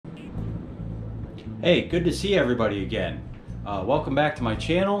Hey, good to see everybody again. Welcome back to my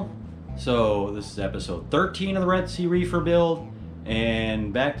channel. So this is episode 13 of the Red Sea Reefer build,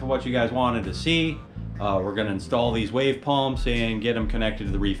 and back to what you guys wanted to see. We're going to install these wave pumps and get them connected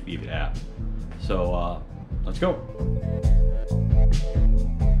to the Reefbeat app. So let's go.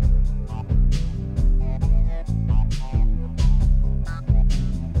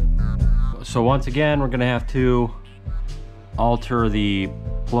 So once again, we're going to have to alter the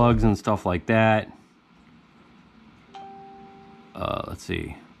plugs and stuff like that. Let's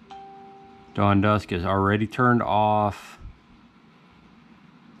see. Dawn Dusk is already turned off.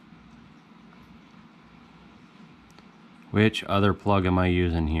 Which other plug am I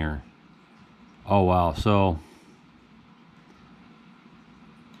using here? Oh wow, so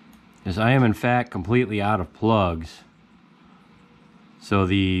as I am in fact completely out of plugs. So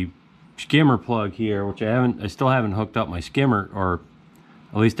the skimmer plug here, which I still haven't hooked up my skimmer, or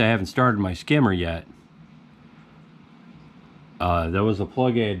at least I haven't started my skimmer yet. That was a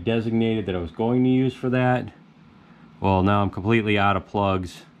plug I had designated that I was going to use for that. Well, now I'm completely out of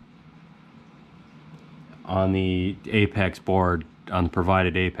plugs on the Apex board, on the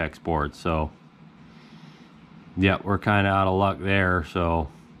provided Apex board. So yeah, we're kind of out of luck there. So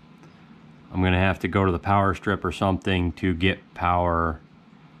I'm gonna have to go to the power strip or something to get power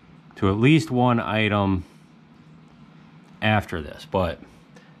to at least one item after this. But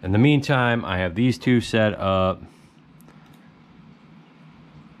in the meantime, I have these two set up,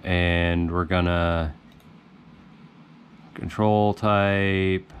 and we're gonna control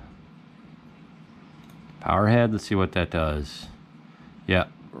type power head. Let's see what that does. Yeah,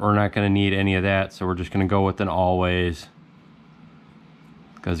 we're not gonna need any of that, so we're just gonna go with an always,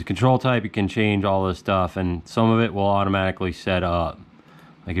 because the control type, you can change all this stuff, and some of it will automatically set up.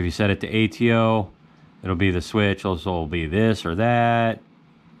 Like if you set it to ATO, it'll be the switch, also it'll be this or that.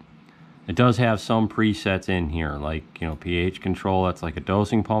 It does have some presets in here, like, you know, pH control. That's like a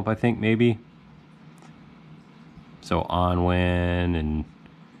dosing pump, I think, maybe. So on, when, and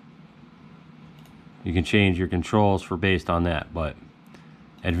you can change your controls for based on that. But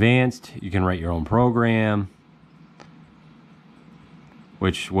advanced, you can write your own program,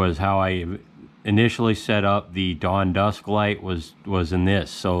 which was how I initially set up the dawn dusk light, was in this.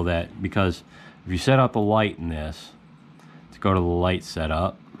 So that, because if you set up a light in this, let's go to the light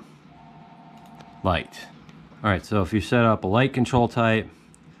setup. Light. All right, so if you set up a light control type,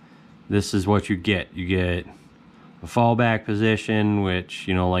 this is what you get. You get a fallback position, which,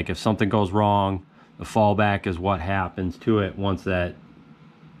 you know, like if something goes wrong, the fallback is what happens to it once that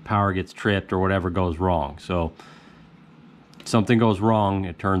power gets tripped or whatever goes wrong. So if something goes wrong,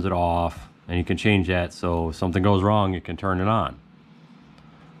 it turns it off, and you can change that. So if something goes wrong, you can turn it on.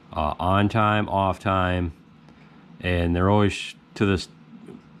 On time, off time, and they're always to the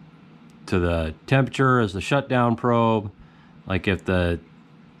temperature as the shutdown probe. Like if the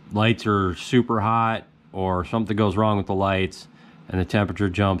lights are super hot or something goes wrong with the lights and the temperature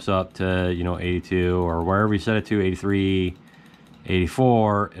jumps up to, you know, 82 or wherever you set it to, 83,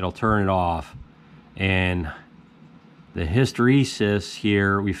 84, it'll turn it off. And the hysteresis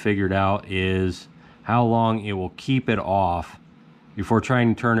here, we figured out, is how long it will keep it off before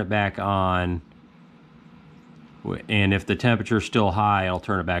trying to turn it back on. And if the temperature is still high, I'll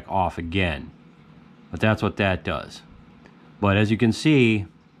turn it back off again. But that's what that does. But as you can see,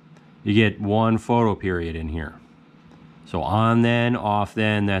 you get one photo period in here. So on then, off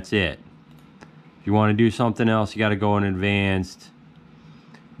then, that's it. If you want to do something else, you got to go in advanced.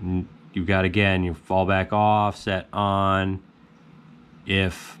 You've got, again, you fall back off, set on.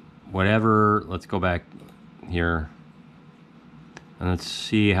 If whatever, let's go back here. And let's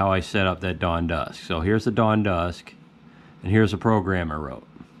see how I set up that dawn dusk. So here's the dawn dusk, and here's a program I wrote.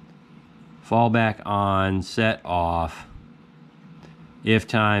 Fall back on, set off. If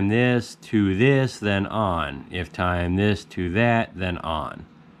time this to this, then on. If time this to that, then on.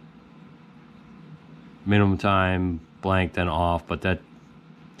 Minimum time blank, then off, but that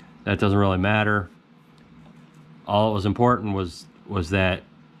doesn't really matter. All that was important was that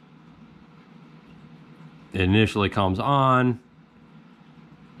it initially comes on,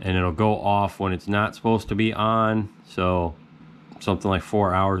 and it'll go off when it's not supposed to be on. So something like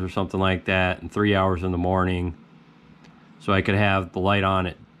 4 hours or something like that, and 3 hours in the morning. So I could have the light on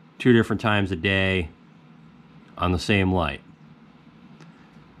at 2 different times a day on the same light.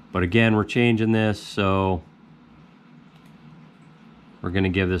 But again, we're changing this, so we're going to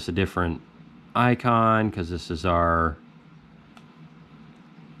give this a different icon, because this is our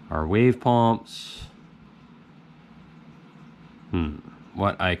wave pumps.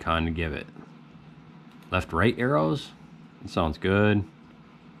 What icon to give it? Left, right arrows? That sounds good.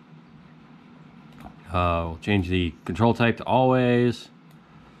 We'll change the control type to always.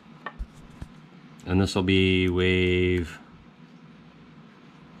 And this will be wave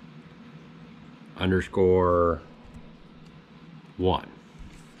 _1. Or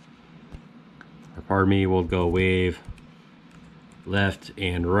pardon me, we'll go wave left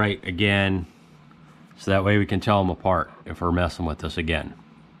and right again. So that way we can tell them apart if we're messing with this again.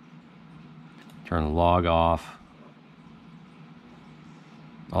 Turn the log off.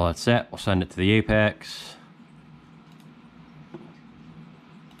 All that's set, we'll send it to the Apex.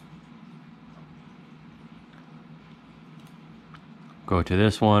 Go to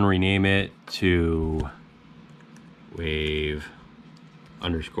this one, rename it to wave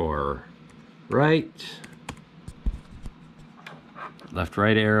 _right. Left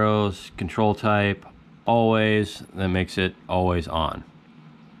right arrows, control type, always, that makes it always on.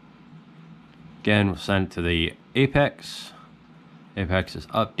 Again, we'll send it to the Apex. Apex is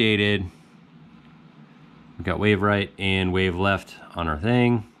updated. We've got wave right and wave left on our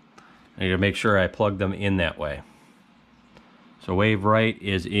thing. I need to make sure I plug them in that way. So wave right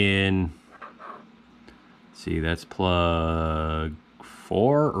is in, let's see, that's plug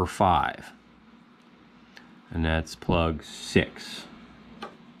 4 or 5. And that's plug 6.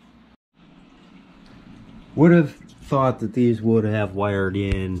 Would have thought that these would have wired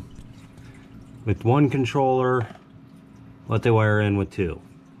in with one controller, but they wire in with 2.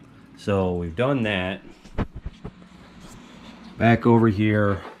 So we've done that. Back over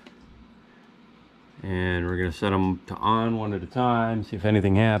here, and we're gonna set them to on one at a time, see if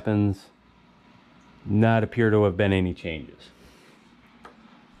anything happens. Not appear to have been any changes.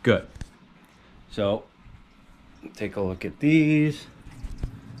 Good. So take a look at these.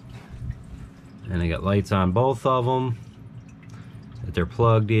 And I got lights on both of them, that they're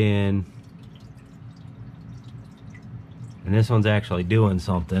plugged in. And this one's actually doing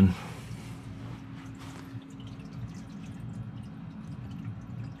something.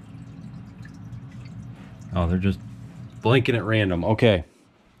 Oh, they're just blinking at random. Okay.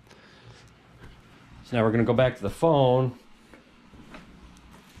 So now we're going to go back to the phone.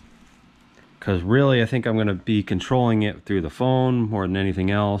 Because really, I think I'm going to be controlling it through the phone more than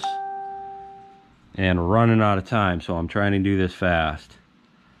anything else. And we're running out of time, so I'm trying to do this fast.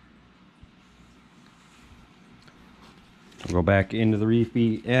 I'll go back into the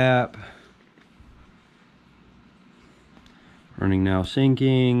Reefbeat app. Running now,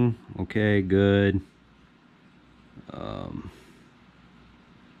 syncing. Okay, good.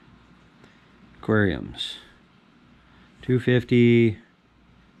 Aquariums. 250.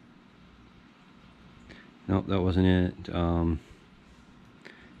 Nope, that wasn't it.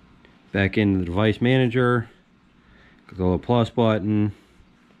 Back into the device manager. Click the little plus button.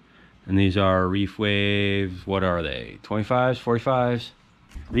 And these are ReefWave, what are they? 25's, 45's?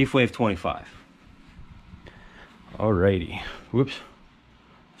 ReefWave 25. Alrighty. Whoops.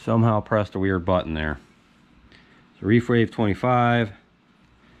 Somehow pressed a weird button there. So ReefWave 25.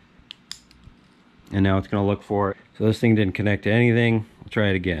 And now it's going to look for it. So this thing didn't connect to anything. We'll try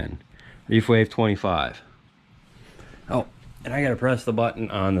it again. ReefWave 25. Oh, and I got to press the button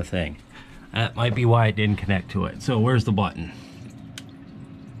on the thing. That might be why it didn't connect to it. So where's the button?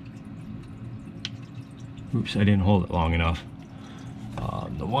 Oops, I didn't hold it long enough.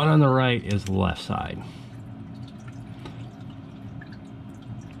 The one on the right is the left side.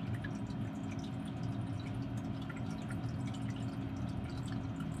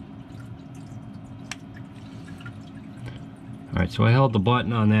 Alright, so I held the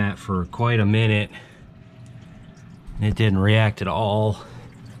button on that for quite a minute. It didn't react at all.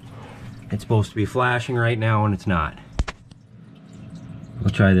 It's supposed to be flashing right now and it's not. We'll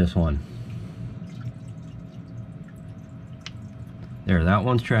try this one. There, that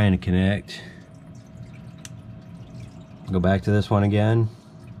one's trying to connect. Go back to this one again.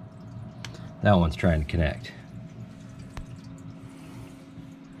 That one's trying to connect.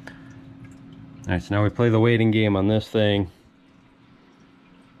 Alright, so now we play the waiting game on this thing.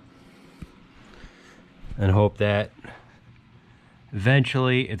 And hope that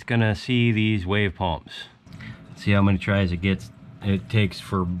eventually it's gonna see these wave pumps. Let's see how many tries it takes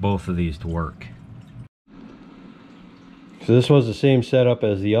for both of these to work. So this was the same setup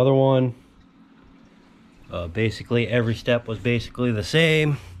as the other one. Basically every step was basically the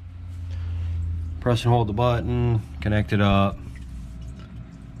same. Press and hold the button, connect it up.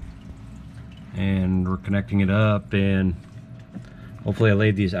 And we're connecting it up, and hopefully I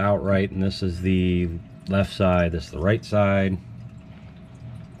laid these out right, and this is the left side, this is the right side.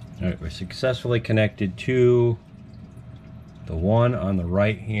 Alright, we're successfully connected to the one on the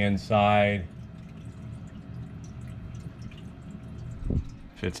right hand side.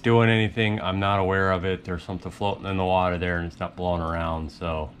 If it's doing anything, I'm not aware of it. There's something floating in the water there and it's not blowing around.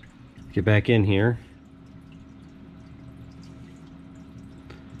 So get back in here.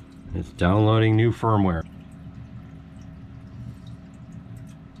 It's downloading new firmware.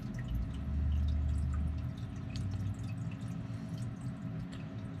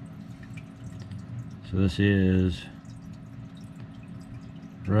 So this is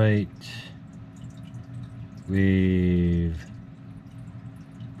ReefWave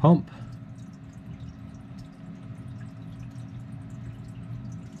pump.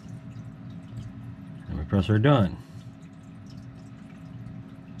 And we press our done.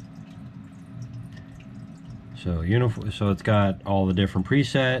 So so it's got all the different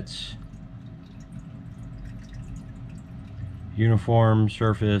presets. Uniform,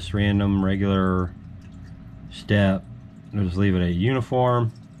 surface, random, regular, step. I'll just leave it at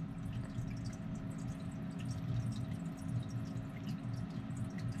uniform.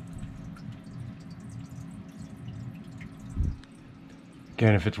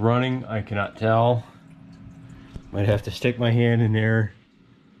 Again, if it's running, I cannot tell. Might have to stick my hand in there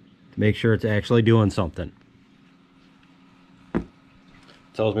to make sure it's actually doing something.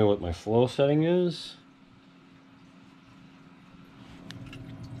 Tells me what my flow setting is.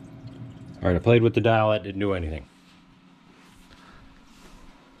 Alright, I played with the dial, it didn't do anything.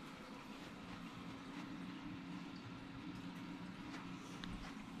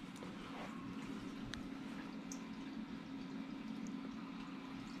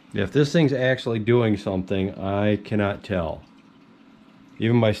 If this thing's actually doing something, I cannot tell.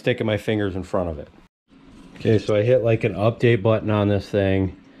 Even by sticking my fingers in front of it. Okay, so I hit like an update button on this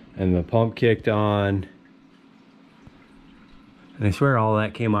thing, and the pump kicked on. And I swear all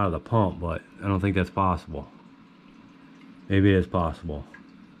that came out of the pump, but I don't think that's possible. Maybe it is possible.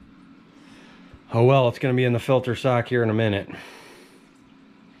 Oh well, it's going to be in the filter sock here in a minute.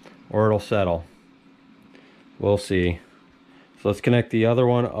 Or it'll settle. We'll see. So let's connect the other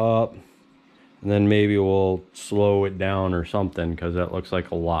one up, and then maybe we'll slow it down or something, because that looks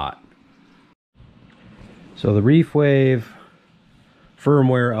like a lot. So the ReefWave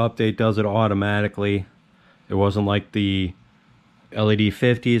firmware update does it automatically. It wasn't like the LED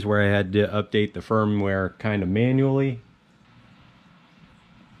 50s where I had to update the firmware kind of manually.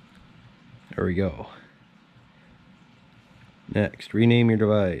 There we go. Next, rename your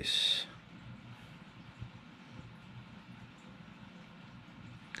device.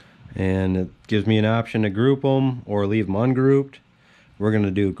 And it gives me an option to group them or leave them ungrouped. We're going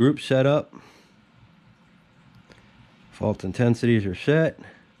to do group setup. Fault intensities are set.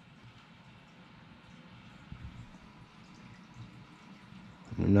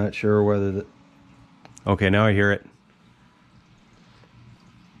 I'm not sure whether the... Okay, now I hear it.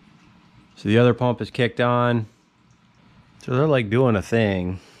 So the other pump is kicked on. So they're like doing a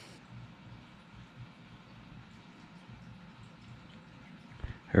thing.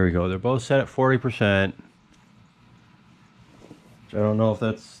 Here we go. They're both set at 40%. I don't know if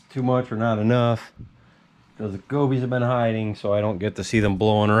that's too much or not enough, because the gobies have been hiding, so I don't get to see them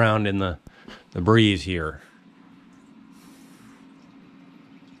blowing around in the breeze here.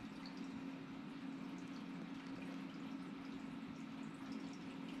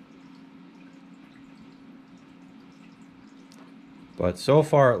 But so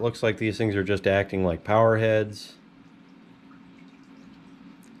far it looks like these things are just acting like power heads.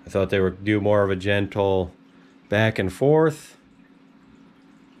 I thought they would do more of a gentle back and forth,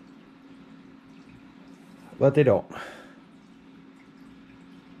 but they don't.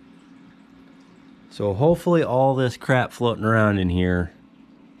 So hopefully all this crap floating around in here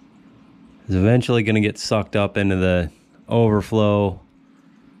is eventually going to get sucked up into the overflow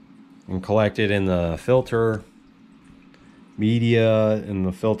and collected in the filter media and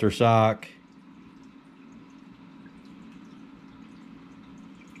the filter sock.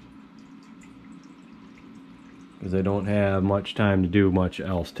 Because I don't have much time to do much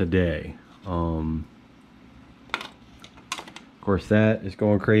else today. Of course, that is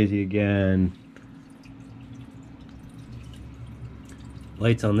going crazy again.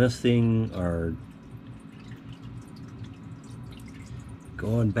 Lights on this thing are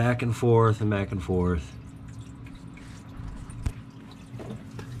going back and forth and back and forth.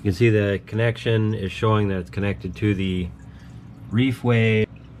 You can see the connection is showing that it's connected to the ReefWave.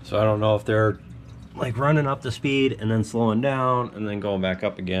 So I don't know if they're like running up the speed and then slowing down and then going back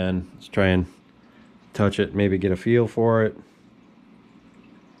up again. Let's try and touch it, maybe get a feel for it.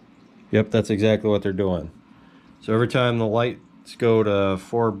 Yep, that's exactly what they're doing. So every time the lights go to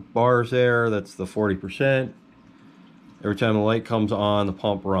 4 bars there, that's the 40%. Every time the light comes on, the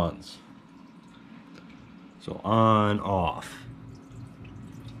pump runs. So on, off.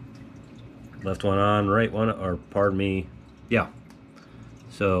 Left one on, right one, or pardon me, yeah.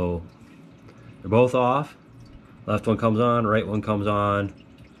 So they're both off. Left one comes on, right one comes on.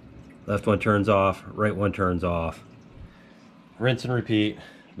 Left one turns off, right one turns off. Rinse and repeat,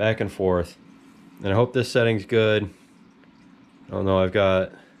 back and forth. And I hope this setting's good. I don't know, I've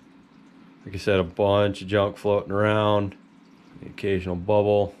got, like I said, a bunch of junk floating around. The occasional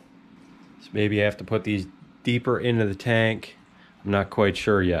bubble. So maybe I have to put these deeper into the tank. I'm not quite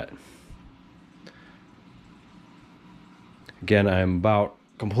sure yet. Again, I'm about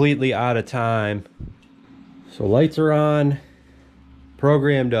completely out of time. So lights are on,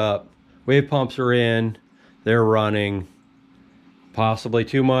 programmed up, wave pumps are in, they're running. Possibly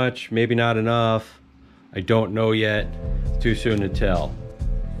too much, maybe not enough. I don't know yet, too soon to tell.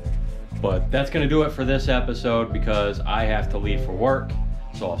 But that's gonna do it for this episode because I have to leave for work.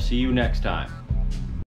 So I'll see you next time.